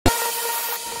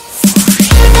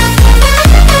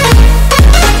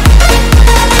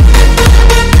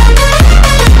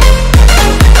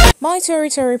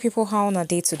Territory people, how on a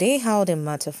day today, how the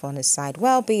matter from the side?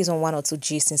 Well, based on one or two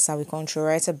gist inside we country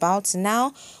right about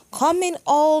now, coming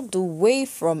all the way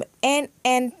from NNPCL.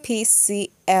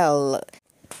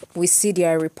 We see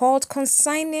their report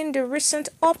concerning the recent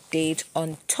update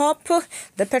on top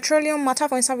the petroleum matter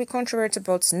for inside we country right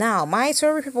about now. My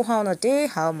story people, how on a day,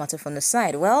 how matter from the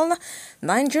side? Well,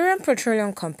 Nigerian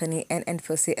Petroleum Company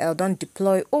NNPCL don't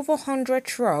deploy over 100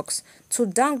 trucks to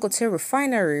Dangote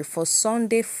Refinery for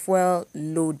Sunday fuel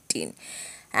loading.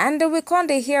 And we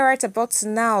can't hear right about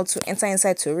now to enter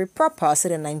inside to repropper, so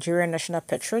the Nigerian National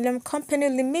Petroleum Company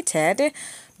Limited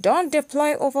don't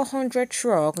deploy over 100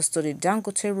 trucks to the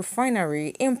Dangote Refinery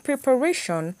in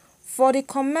preparation for the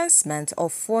commencement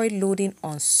of fuel loading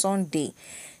on Sunday.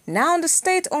 Now, the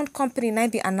state-owned company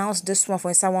be announced this one for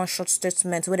inside one short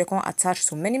statement where they can attach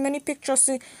to many pictures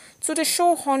to the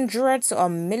show hundreds or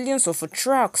millions of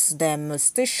trucks them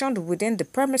stationed within the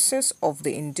premises of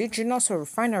the indigenous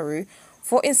refinery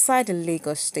for inside the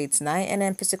Lagos State. Now,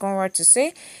 NNPC can right to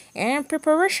say, in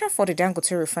preparation for the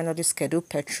Dangote Refinery scheduled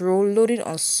petrol loaded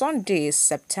on Sunday,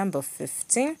 September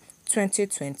 15,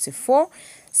 2024.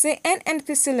 Say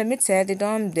NNPC Limited,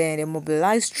 they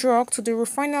mobilized truck to the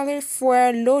refinery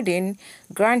for loading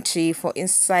grantee for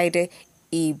inside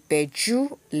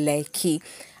Ibeju Lekki.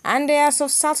 And as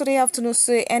of Saturday afternoon,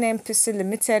 say NNPC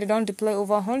Limited don't deploy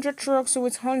over 100 trucks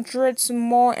with hundreds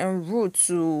more en route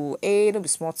to the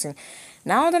small thing.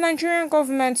 Now the Nigerian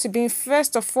government being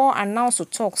first of all announced to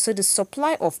talk say the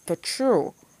supply of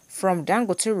petrol from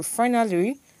Dangote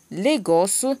Refinery,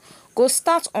 Lagos, go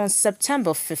start on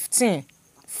September 15,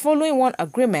 following one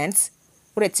agreement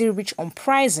with it reach on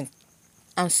pricing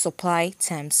and supply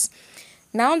terms.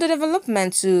 Now, the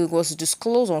development was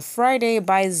disclosed on Friday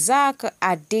by Zach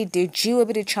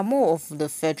Adedeji, the chairman of the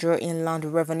Federal Inland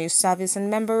Revenue Service and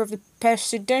member of the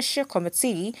Presidential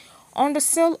Committee on the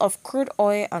Sale of Crude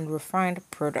Oil and Refined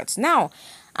Products. Now,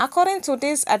 according to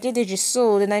this Adedeji,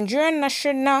 so the Nigerian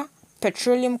National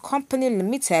Petroleum Company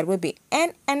Limited will be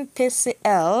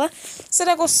NNPCL, so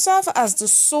they will serve as the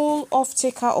sole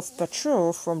off-taker of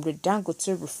petrol from the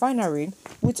Dangote Refinery,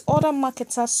 with other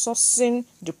marketers sourcing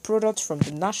the product from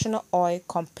the National Oil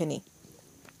Company.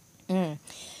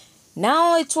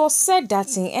 Now, it was said that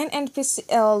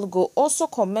NNPCL will also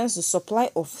commence the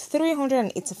supply of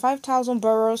 385,000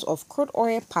 barrels of crude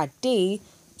oil per day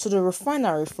to the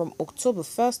refinery from October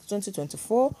 1st,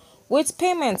 2024, with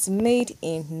payments made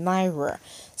in Naira.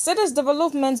 So these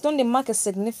developments don't mark a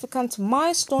significant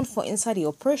milestone for inside the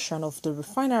operation of the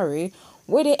refinery,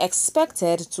 where they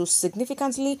expected to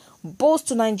significantly boost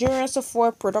to Nigeria's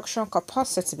fuel production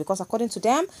capacity, because according to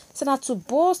them, so that to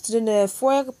boost the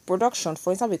fuel production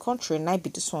for inside the country might be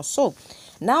this one. So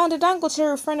now the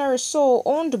Dangote Refinery, so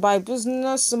owned by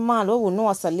businessman who we know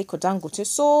as Aliko Dangote,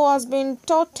 so has been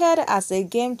touted as a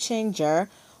game changer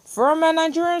from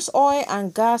Nigeria's oil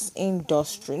and gas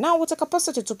industry. Now, with a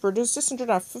capacity to produce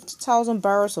 650,000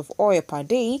 barrels of oil per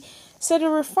day, so the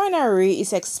refinery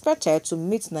is expected to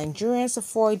meet Nigerians'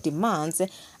 fuel demands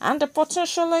and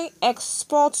potentially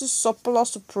export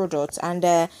surplus products. And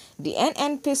the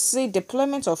NNPC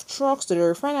deployment of trucks to the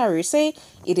refinery say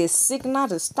it is signal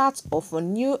the start of a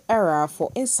new era for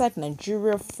inside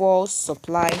Nigeria fuel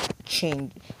supply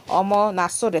chain. Now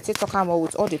so the TikTok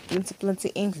with all the plenty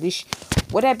English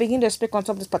where I begin to speak on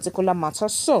top of this particular matter.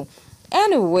 So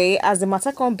anyway, as the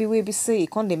matter can be, we be say it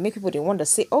can they make people they want to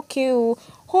say, okay,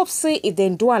 hope say if they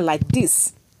do it like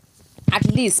this, at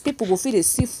least people will feel they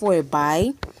see for a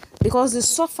buy, because the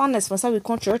sufferness for some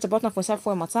country right about now for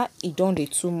for a matter it don't do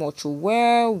too much.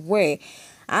 Well.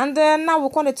 And now we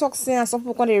can talk say, and some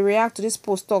people can react to this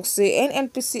post talk say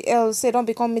NNPCL say don't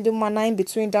become middleman in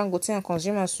between Dangote and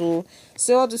consumers. So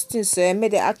say all these things may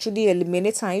they actually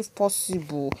eliminate them if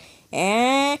possible.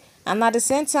 And at the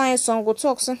same time, some go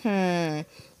talk say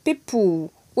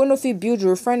people when if you build a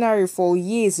refinery for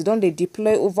years, don't they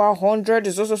deploy over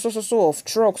hundreds so of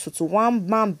trucks to one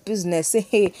man business. Say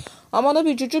hey, I'm gonna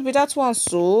be juju be that one.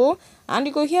 So and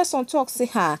you go hear some talk say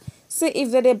say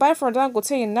if they buy from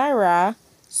Dangote in Naira,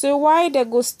 so why they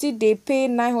go still they pay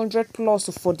 900 plus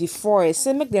for the forest?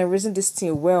 Say make them reason this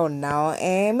thing well now,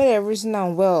 and make them reason now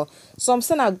well. Some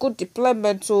say a good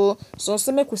deployment to, some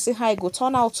say make we see how it go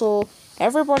turn out to.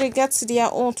 Everybody gets their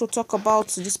own to talk about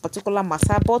this particular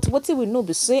matter, but what we know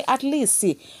be say at least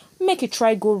see make it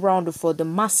try go round for the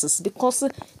masses, because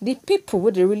the people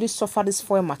where they really suffer this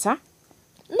for matter,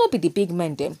 not be the big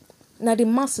men them. Now the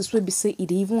masses will be say it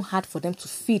even hard for them to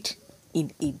feed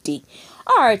in a day.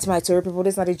 Alright, my Tory people,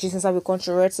 this is not the gist inside we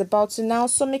country where it's about to now.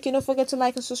 So make you don't forget to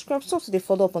like and subscribe. So today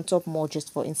follow up on top more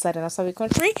just for inside and outside the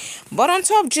country. But on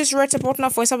top, just right about now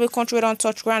for inside the country we don't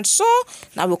touch ground. So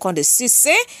now we can see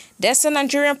say there's a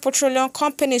Nigerian petroleum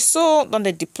company so don't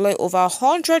they deploy over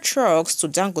 100 trucks to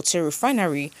Dangote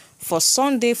Refinery for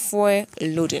Sunday fuel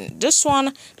loading. This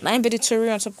one, 9 be the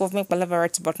Tory on top government, but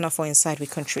right about now for inside the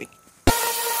country.